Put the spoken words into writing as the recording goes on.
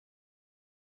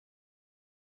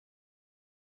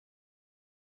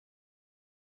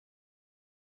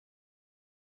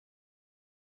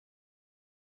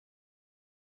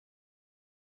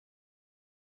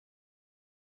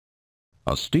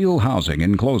A steel housing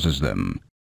encloses them.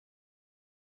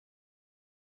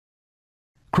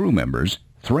 Crew members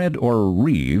thread or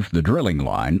reeve the drilling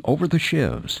line over the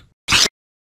sheaves.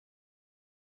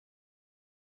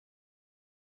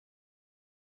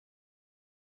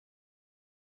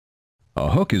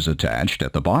 A hook is attached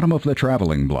at the bottom of the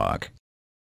traveling block.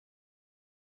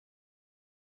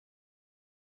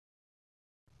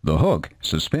 The hook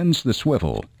suspends the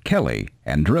swivel, kelly,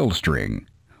 and drill string,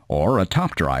 or a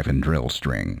top drive and drill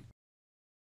string.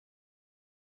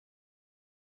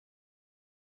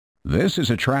 This is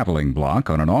a traveling block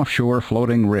on an offshore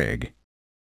floating rig.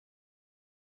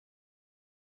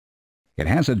 It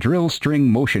has a drill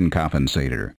string motion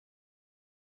compensator.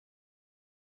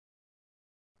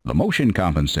 The motion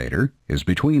compensator is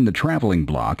between the traveling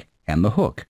block and the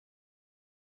hook.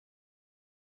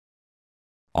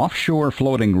 Offshore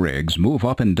floating rigs move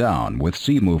up and down with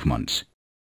sea movements.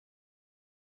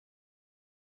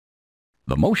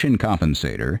 The motion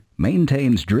compensator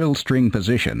maintains drill string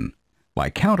position by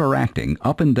counteracting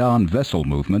up and down vessel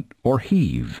movement or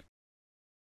heave.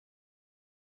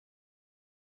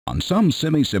 On some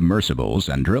semi-submersibles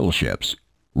and drill ships,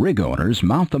 rig owners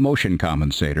mount the motion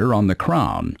compensator on the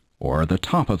crown or the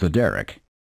top of the derrick.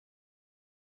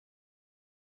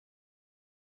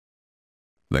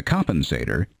 The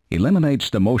compensator eliminates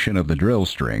the motion of the drill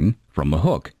string from the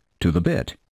hook to the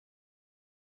bit.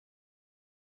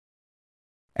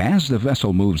 As the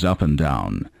vessel moves up and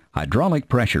down, hydraulic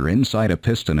pressure inside a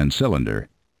piston and cylinder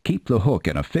keep the hook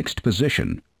in a fixed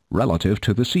position relative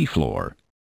to the seafloor.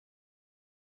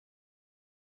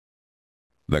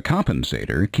 The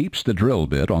compensator keeps the drill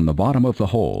bit on the bottom of the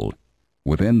hole,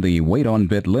 within the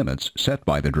weight-on-bit limits set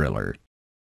by the driller.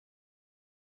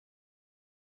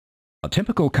 A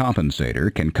typical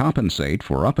compensator can compensate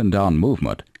for up and down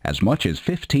movement as much as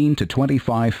 15 to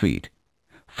 25 feet,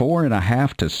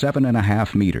 4.5 to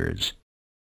 7.5 meters.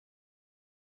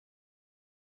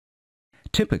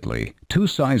 Typically, two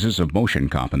sizes of motion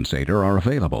compensator are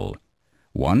available.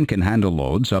 One can handle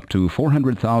loads up to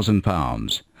 400,000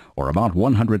 pounds, or about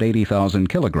 180,000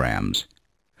 kilograms.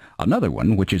 Another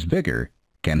one, which is bigger,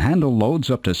 can handle loads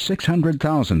up to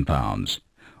 600,000 pounds,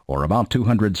 or about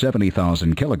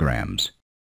 270,000 kilograms.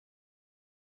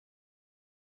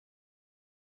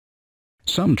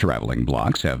 Some traveling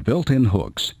blocks have built-in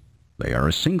hooks. They are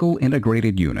a single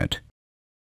integrated unit.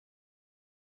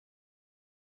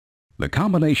 The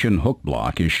combination hook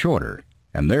block is shorter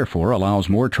and therefore allows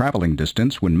more traveling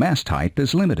distance when mast height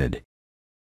is limited.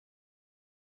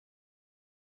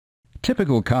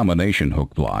 Typical combination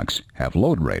hook blocks have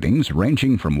load ratings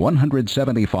ranging from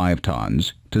 175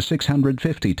 tons to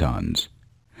 650 tons,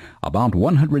 about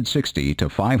 160 to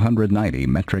 590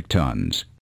 metric tons.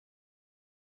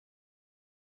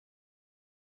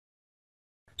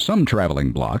 Some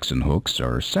traveling blocks and hooks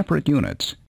are separate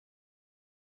units.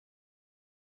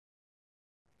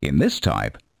 In this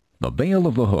type, the bail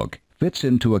of the hook fits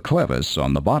into a clevis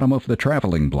on the bottom of the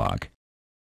traveling block.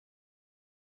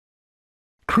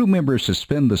 Crew members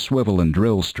suspend the swivel and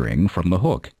drill string from the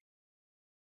hook.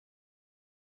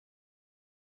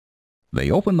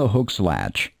 They open the hook's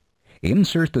latch,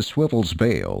 insert the swivel's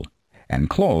bail, and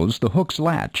close the hook's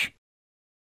latch.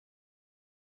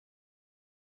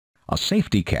 A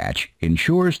safety catch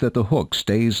ensures that the hook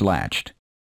stays latched.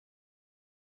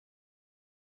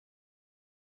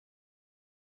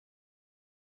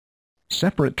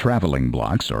 Separate traveling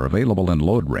blocks are available in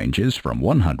load ranges from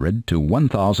 100 to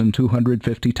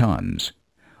 1,250 tons,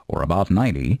 or about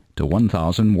 90 to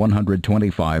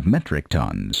 1,125 metric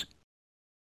tons.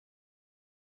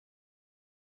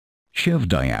 Sheave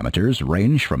diameters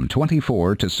range from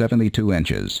 24 to 72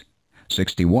 inches,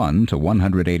 61 to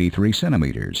 183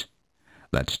 centimeters.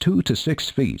 That's 2 to 6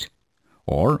 feet,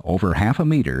 or over half a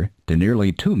meter to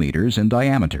nearly 2 meters in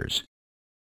diameters.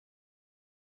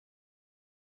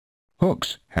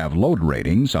 Hooks have load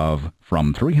ratings of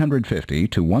from 350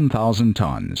 to 1,000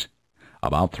 tons,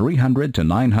 about 300 to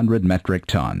 900 metric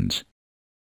tons.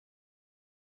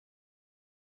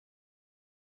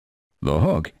 The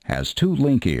hook has two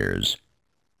link ears.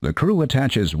 The crew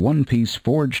attaches one-piece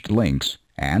forged links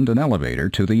and an elevator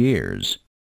to the ears.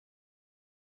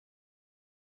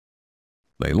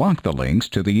 They lock the links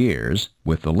to the ears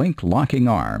with the link locking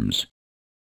arms.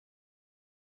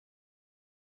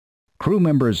 Crew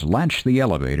members latch the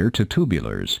elevator to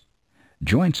tubulars,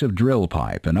 joints of drill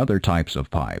pipe and other types of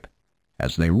pipe,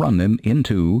 as they run them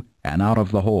into and out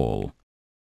of the hole.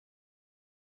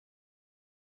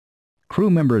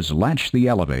 Crew members latch the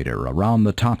elevator around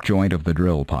the top joint of the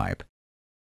drill pipe.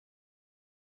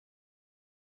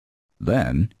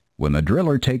 Then, when the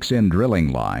driller takes in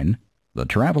drilling line, the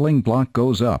traveling block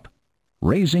goes up,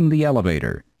 raising the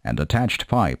elevator and attached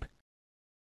pipe.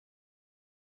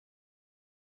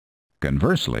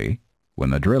 Conversely, when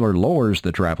the driller lowers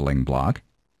the traveling block,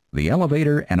 the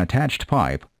elevator and attached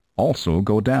pipe also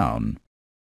go down.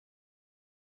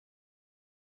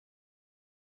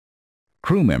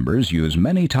 Crew members use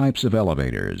many types of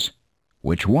elevators.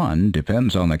 Which one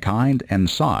depends on the kind and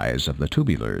size of the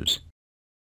tubulars.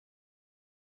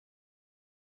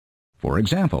 For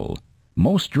example,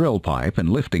 most drill pipe and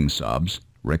lifting subs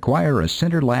require a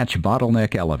center latch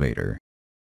bottleneck elevator.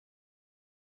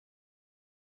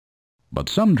 But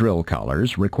some drill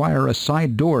collars require a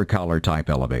side door collar type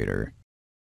elevator.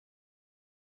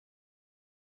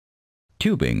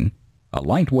 Tubing, a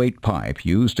lightweight pipe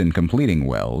used in completing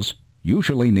wells,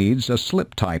 usually needs a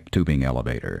slip type tubing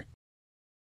elevator.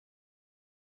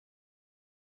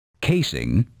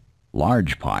 Casing,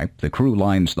 large pipe the crew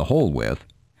lines the hole with,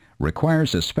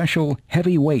 requires a special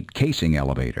heavyweight casing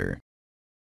elevator.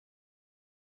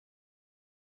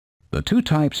 The two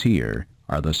types here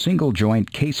are the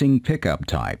single-joint casing pickup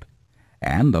type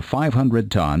and the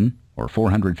 500-ton or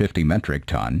 450 metric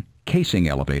ton casing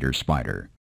elevator spider.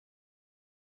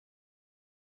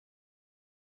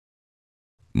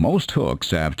 Most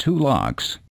hooks have two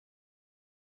locks,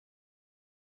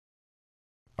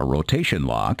 a rotation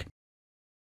lock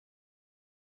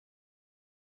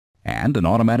and an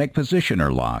automatic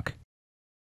positioner lock.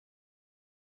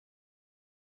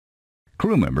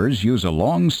 Crew members use a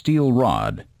long steel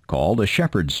rod called a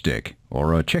shepherd stick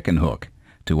or a chicken hook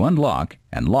to unlock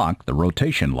and lock the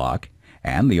rotation lock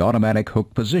and the automatic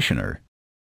hook positioner.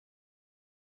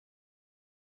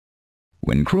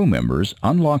 When crew members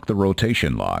unlock the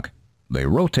rotation lock, they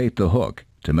rotate the hook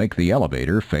to make the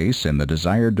elevator face in the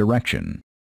desired direction.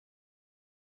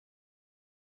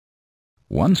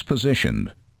 Once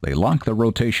positioned, they lock the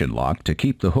rotation lock to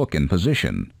keep the hook in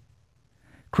position.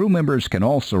 Crew members can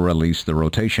also release the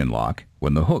rotation lock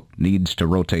when the hook needs to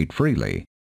rotate freely.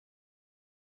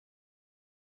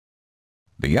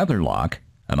 The other lock,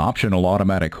 an optional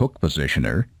automatic hook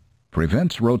positioner,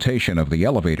 prevents rotation of the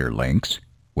elevator links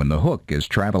when the hook is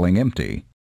traveling empty.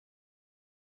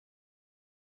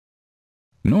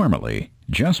 Normally,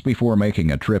 just before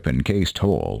making a trip encased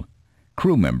hole,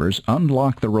 crew members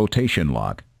unlock the rotation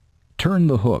lock, turn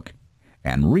the hook,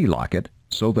 and relock it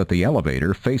so that the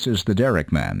elevator faces the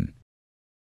derrickman.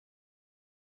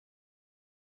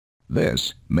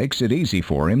 This makes it easy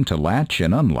for him to latch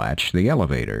and unlatch the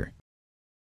elevator.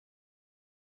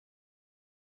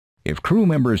 If crew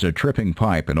members are tripping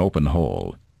pipe in open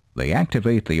hole, they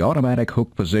activate the automatic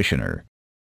hook positioner.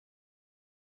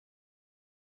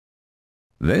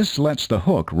 This lets the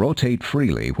hook rotate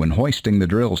freely when hoisting the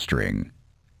drill string.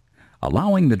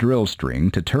 Allowing the drill string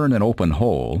to turn an open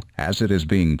hole as it is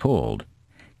being pulled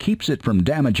keeps it from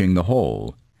damaging the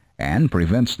hole and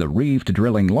prevents the reeved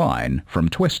drilling line from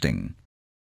twisting.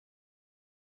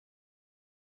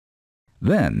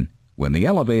 Then, when the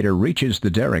elevator reaches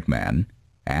the derrickman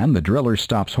and the driller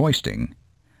stops hoisting,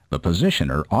 the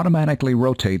positioner automatically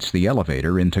rotates the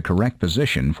elevator into correct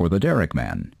position for the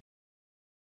derrickman.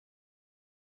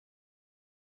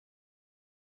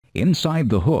 Inside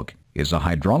the hook is a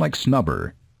hydraulic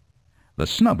snubber. The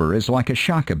snubber is like a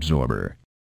shock absorber.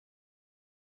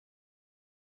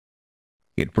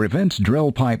 It prevents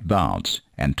drill pipe bounce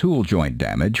and tool joint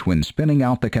damage when spinning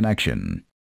out the connection.